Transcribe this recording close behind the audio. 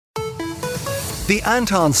The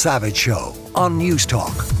Anton Savage Show on News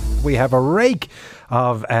Talk. We have a rake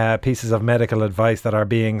of pieces of medical advice that are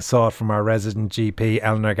being sought from our resident GP,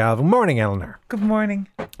 Eleanor Galvin. Morning, Eleanor. Good morning.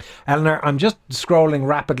 Eleanor, I'm just scrolling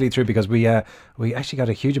rapidly through because we actually got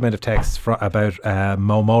a huge amount of texts about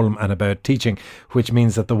Mo and about teaching, which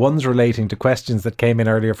means that the ones relating to questions that came in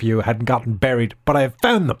earlier for you hadn't gotten buried, but I have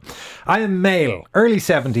found them. I am male, early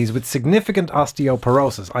 70s, with significant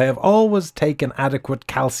osteoporosis. I have always taken adequate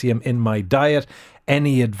calcium in my diet.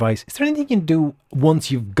 Any advice? Is there anything you can do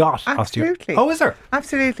once you've got Absolutely. Oh, is there?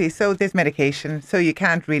 Absolutely. So there's medication. So you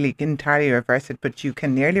can't really entirely reverse it, but you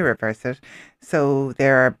can nearly reverse it. So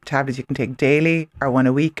there are tablets you can take daily or one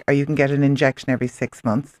a week, or you can get an injection every 6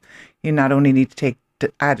 months. You not only need to take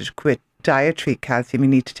adequate dietary calcium, you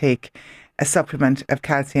need to take a supplement of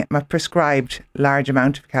calcium, a prescribed large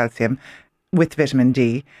amount of calcium with vitamin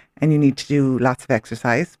D, and you need to do lots of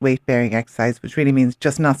exercise, weight-bearing exercise, which really means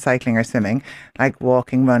just not cycling or swimming, like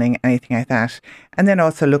walking, running, anything like that. And then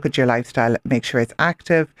also look at your lifestyle, make sure it's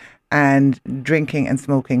active, and drinking and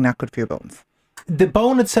smoking not good for your bones. The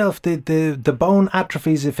bone itself, the bone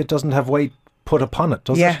atrophies if it doesn't have weight put upon it,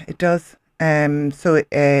 does it? Yeah, it does. And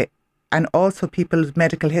also people's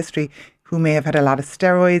medical history who may have had a lot of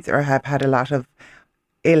steroids or have had a lot of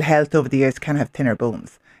ill health over the years can have thinner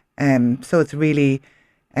bones. So it's really,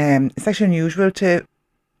 it's actually unusual to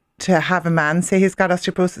have a man say he's got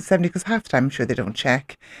osteoporosis at 70, because half the time I'm sure they don't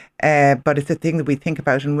check. But it's a thing that we think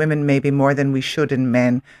about in women maybe more than we should in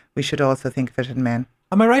men. We should also think of it in men.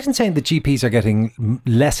 Am I right in saying the GPs are getting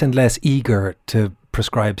less and less eager to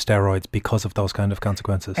prescribe steroids because of those kind of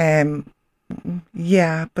consequences?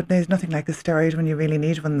 Yeah, but there's nothing like a steroid when you really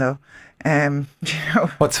need one, though.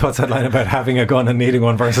 What's that line about having a gun and needing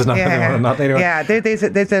one versus not having one and not needing one? Yeah,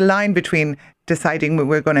 there's a line between deciding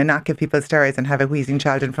we're going to not give people steroids and have a wheezing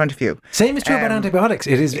child in front of you. Same is true about antibiotics.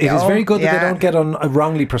 It is very good that they don't get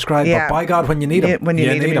wrongly prescribed, but by God, when you need them,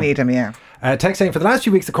 you need them. Yeah. Text saying, for the last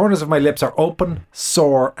few weeks, the corners of my lips are open,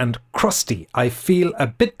 sore and crusty. I feel a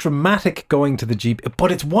bit dramatic going to the GP,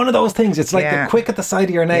 but it's one of those things. It's like the quick at the side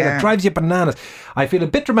of your nail. It drives you bananas. I feel a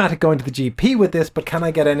bit dramatic going to the GP with this, but can I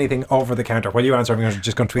get anything over the counter? Well, you answer. I'm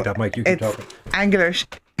just going to tweet that, Mike. You keep talking. Angular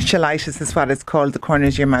cheilitis is what it's called, the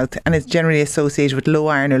corners of your mouth, and it's generally associated with low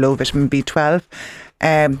iron or low vitamin B12.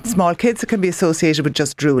 Small kids, it can be associated with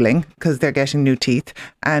just drooling because they're getting new teeth,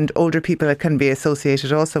 and older people, it can be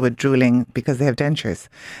associated also with drooling because they have dentures.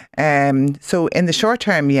 So in the short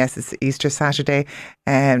term, yes, it's Easter Saturday,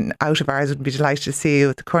 and out of hours would be delighted to see you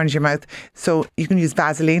at the corners of your mouth. So you can use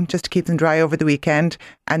Vaseline just to keep them dry over the weekend,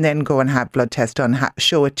 and then go and have blood test done.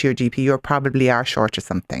 Show it to your GP. You probably are short or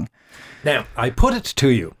something. Now, I put it to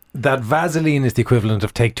you that Vaseline is the equivalent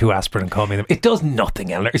of take 2 aspirin and call me them. It does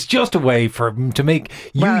nothing, Eleanor. It's just a way to make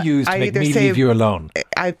me leave you alone.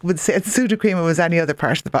 I would say Sudocrem was any other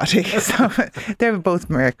part of the body. So they're both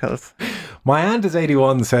miracles. My aunt is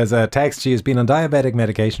 81, says text, she has been on diabetic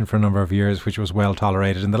medication for a number of years, which was well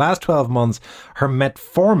tolerated. In the last 12 months, her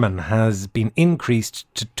metformin has been increased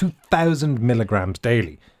to 2,000 milligrams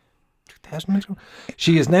daily.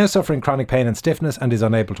 She is now suffering chronic pain and stiffness and is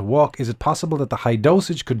unable to walk. Is it possible that the high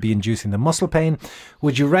dosage could be inducing the muscle pain?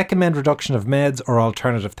 Would you recommend reduction of meds or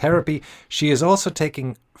alternative therapy? She is also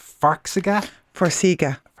taking Farxiga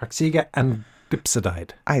and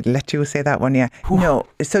Bipsodide. I'd let you say that one, yeah. Ooh. No,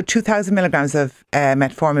 so 2,000 milligrams of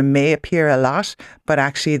metformin may appear a lot, but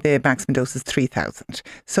actually the maximum dose is 3,000.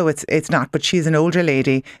 So it's not, but she's an older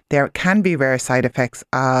lady. There can be rare side effects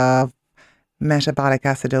of metabolic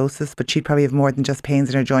acidosis, but she'd probably have more than just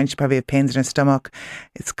pains in her joints. She'd probably have pains in her stomach.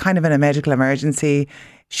 It's kind of in a medical emergency.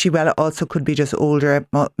 She also could be just older,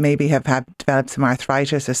 maybe have developed some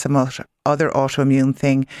arthritis or some other autoimmune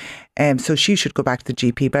thing. So she should go back to the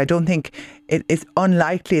GP. But I don't think it's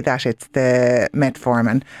unlikely that it's the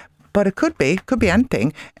metformin. But it could be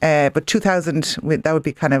anything. But 2,000, that would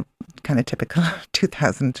be kind of typical.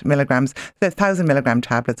 2,000 milligrams. The 1,000 milligram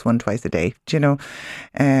tablets, twice a day. Do you know,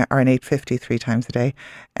 or an 850 3 times a day.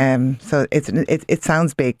 So it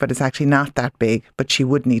sounds big, but it's actually not that big. But she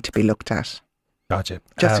would need to be looked at. Gotcha.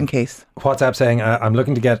 Just in case. WhatsApp saying, I'm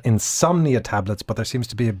looking to get insomnia tablets, but there seems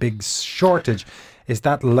to be a big shortage. Is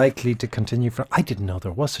that likely to continue for? I didn't know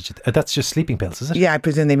there was such a that's just sleeping pills, is it? Yeah, I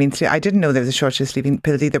presume they mean I didn't know there was a shortage of sleeping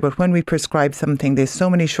pills either, but when we prescribe something, there's so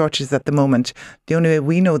many shortages at the moment. The only way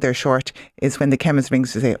we know they're short is when the chemist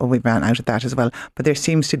rings to say, oh, we ran out of that as well. But there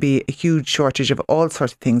seems to be a huge shortage of all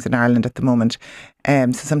sorts of things in Ireland at the moment.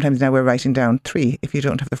 So sometimes now we're writing down 3. If you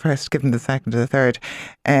don't have the first, give them the second or the third.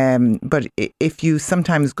 But if you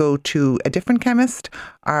sometimes go to a different chemist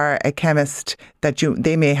or a chemist that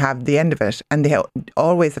they may have the end of it, and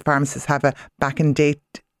the pharmacists have a back in date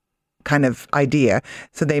kind of idea.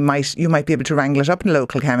 So you might be able to wrangle it up in a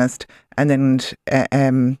local chemist, and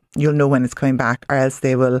then you'll know when it's coming back, or else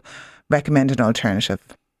they will recommend an alternative.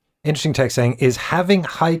 Interesting text saying, is having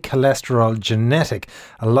high cholesterol genetic?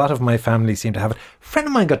 A lot of my family seem to have it. A friend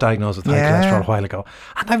of mine got diagnosed with high cholesterol a while ago,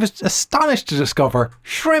 and I was astonished to discover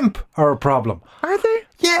shrimp are a problem. Are they?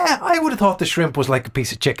 Yeah, I would have thought the shrimp was like a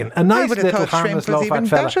piece of chicken. A nice little harmless low fat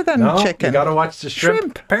fella. Better than chicken. You got to watch the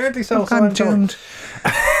shrimp. Apparently so. I'm doomed.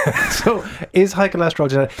 So is high cholesterol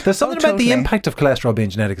genetic? There's something about the impact of cholesterol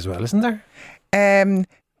being genetic as well, isn't there?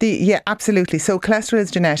 Yeah, absolutely. So cholesterol is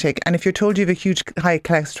genetic, and if you're told you have a huge high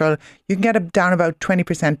cholesterol, you can get it down about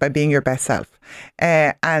 20% by being your best self.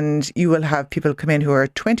 And you will have people come in who are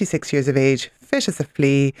 26 years of age, fit as a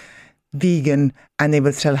flea, vegan, and they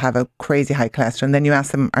will still have a crazy high cholesterol. And then you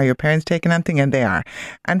ask them, are your parents taking anything? And they are.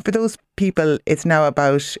 And for those people, it's now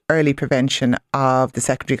about early prevention of the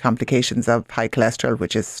secondary complications of high cholesterol,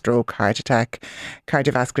 which is stroke, heart attack,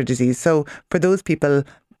 cardiovascular disease. So for those people,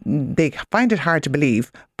 they find it hard to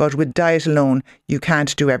believe, but with diet alone, you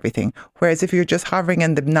can't do everything. Whereas if you're just hovering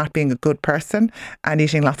in the not being a good person and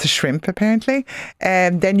eating lots of shrimp, apparently,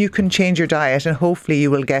 then you can change your diet and hopefully you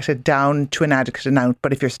will get it down to an adequate amount.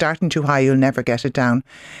 But if you're starting too high, you'll never get it down.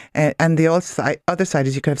 And the other side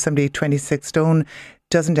is you could have somebody 26 stone,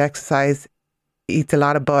 doesn't exercise, eats a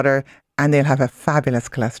lot of butter, and they'll have a fabulous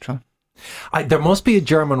cholesterol. There must be a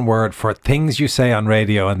German word for things you say on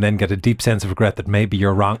radio and then get a deep sense of regret that maybe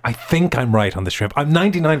you're wrong. I think I'm right on the shrimp. I'm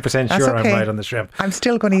 99% sure I'm right on the shrimp. I'm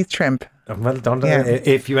still going to eat shrimp. Well,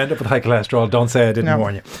 if you end up with high cholesterol, don't say I didn't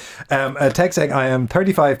warn you. Text saying, I am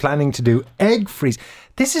 35, planning to do egg freeze.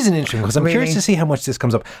 This is an interesting because I'm curious to see how much this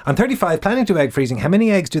comes up. I'm 35, planning to do egg freezing. How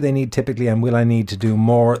many eggs do they need typically, and will I need to do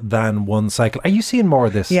more than one cycle? Are you seeing more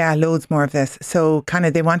of this? Yeah, loads more of this. So kind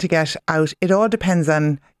of they want to get out. It all depends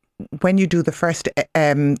on when you do the first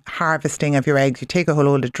harvesting of your eggs. You take a whole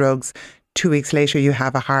load of drugs. 2 weeks later, you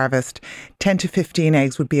have a harvest. 10 to 15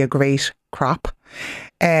 eggs would be a great crop.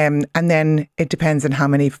 And then it depends on how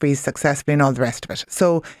many freeze successfully and all the rest of it.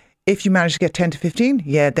 So if you manage to get 10 to 15,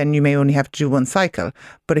 then you may only have to do one cycle.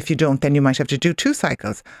 But if you don't, then you might have to do 2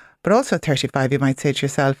 cycles. But also at 35, you might say to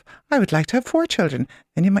yourself, I would like to have 4 children.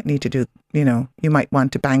 Then you might need to do, you might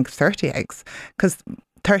want to bank 30 eggs, because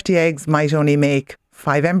 30 eggs might only make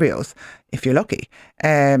 5 embryos if you're lucky. But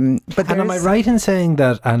and am I right in saying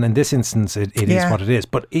that, and in this instance it is what it is,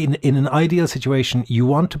 but in an ideal situation you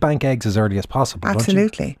want to bank eggs as early as possible?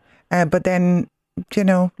 Absolutely. Don't you? But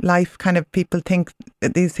then life kind of, people think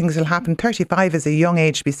that these things will happen. 35 is a young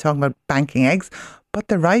age to be talking about banking eggs, but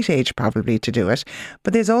the right age probably to do it.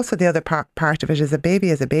 But there's also the other part of it is a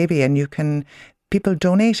baby, and people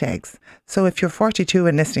donate eggs. So if you're 42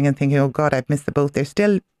 and listening and thinking, oh God, I've missed the boat, there's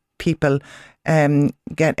still people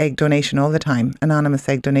get egg donation all the time, anonymous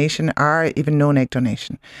egg donation or even known egg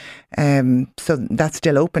donation. So that's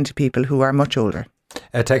still open to people who are much older.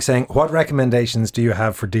 Text saying, what recommendations do you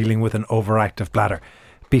have for dealing with an overactive bladder?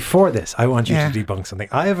 Before this, I want you to debunk something.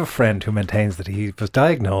 I have a friend who maintains that he was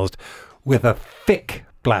diagnosed with a thick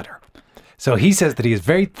bladder. So he says that he has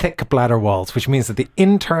very thick bladder walls, which means that the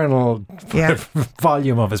internal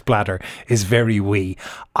volume of his bladder is very wee.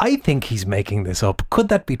 I think he's making this up. Could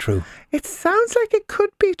that be true? It sounds like it could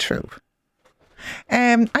be true.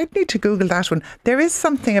 I'd need to Google that one. There is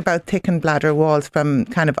something about thickened bladder walls from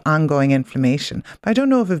kind of ongoing inflammation. But I don't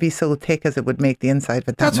know if it would be so thick as it would make the inside of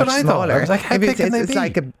it that much smaller. That's what I thought. I was like, how thick can they be? It's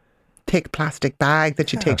like a thick plastic bag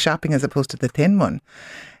that you take shopping as opposed to the thin one.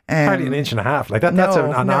 Hardly an inch and a half. Like that. That's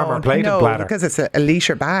an armour-plated bladder. No, because it's a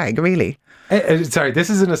litre bag, really. Sorry, this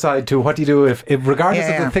is an aside to what do you do if regardless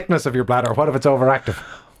of the thickness of your bladder, what if it's overactive?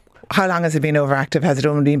 How long has it been overactive? Has it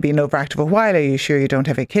only been overactive a while? Are you sure you don't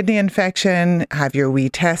have a kidney infection? Have your wee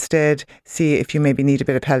tested? See if you maybe need a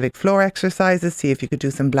bit of pelvic floor exercises. See if you could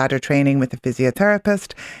do some bladder training with a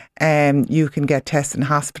physiotherapist. You can get tests in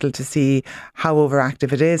hospital to see how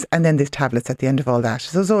overactive it is. And then there's tablets at the end of all that.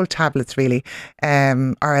 So those old tablets really,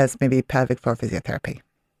 or else maybe pelvic floor physiotherapy.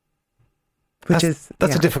 That's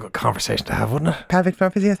a difficult conversation to have, wouldn't it? Pelvic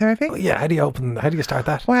floor physiotherapy? Well, yeah, how do you start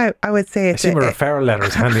that? Well, I would say it's a referral letter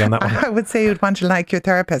is handy on that one. I would say you'd want to like your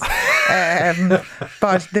therapist.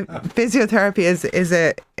 But the physiotherapy is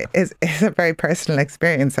a very personal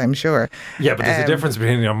experience, I'm sure. Yeah, but there's a difference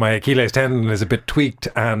between my Achilles tendon is a bit tweaked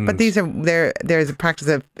and... But there's a practice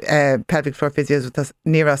of pelvic floor physios with us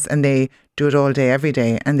near us, and they do it all day, every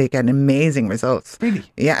day, and they get amazing results. Really?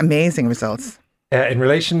 Yeah, amazing results. In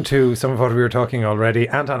relation to some of what we were talking already,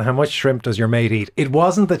 Anton, how much shrimp does your mate eat? It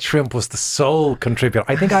wasn't that shrimp was the sole contributor.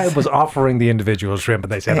 I think I was offering the individual shrimp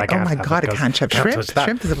and they said I can't. Oh my God, I can't have shrimp.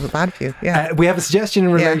 Shrimp is bad for you. Yeah. We have a suggestion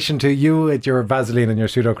in relation to you at your Vaseline and your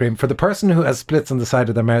pseudo cream. For the person who has splits on the side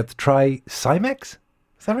of their mouth, try Cymex.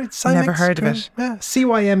 Is that right? Cymex? Never heard of it. Yeah,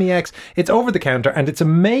 Cymex. It's over the counter and it's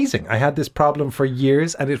amazing. I had this problem for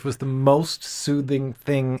years and it was the most soothing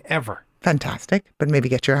thing ever. Fantastic. But maybe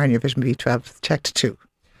get your iron, your vitamin B12 checked too.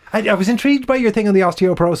 I was intrigued by your thing on the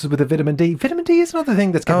osteoporosis with the vitamin D. Vitamin D is another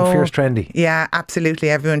thing that's getting fierce trendy. Yeah,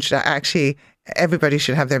 absolutely. Everybody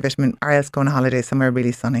should have their vitamin, or else go on a holiday somewhere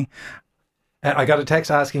really sunny. I got a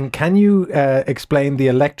text asking, can you explain the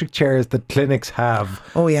electric chairs that clinics have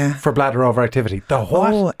for bladder overactivity? The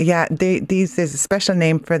what? Oh, yeah. There's a special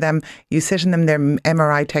name for them. You sit in them, they're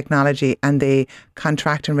MRI technology, and they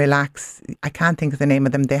contract and relax. I can't think of the name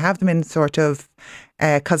of them. They have them in sort of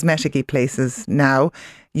cosmetic-y places now.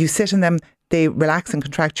 You sit in them, they relax and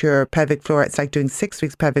contract your pelvic floor. It's like doing 6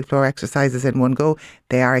 weeks pelvic floor exercises in one go.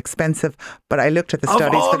 They are expensive, but I looked at the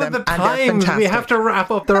studies for them and they're fantastic. We have to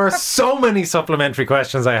wrap up. There are so many supplementary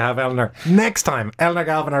questions I have, Eleanor. Next time, Eleanor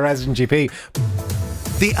Galvin, our resident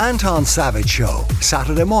GP. The Anton Savage Show,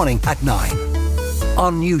 Saturday morning at 9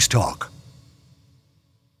 on News Talk.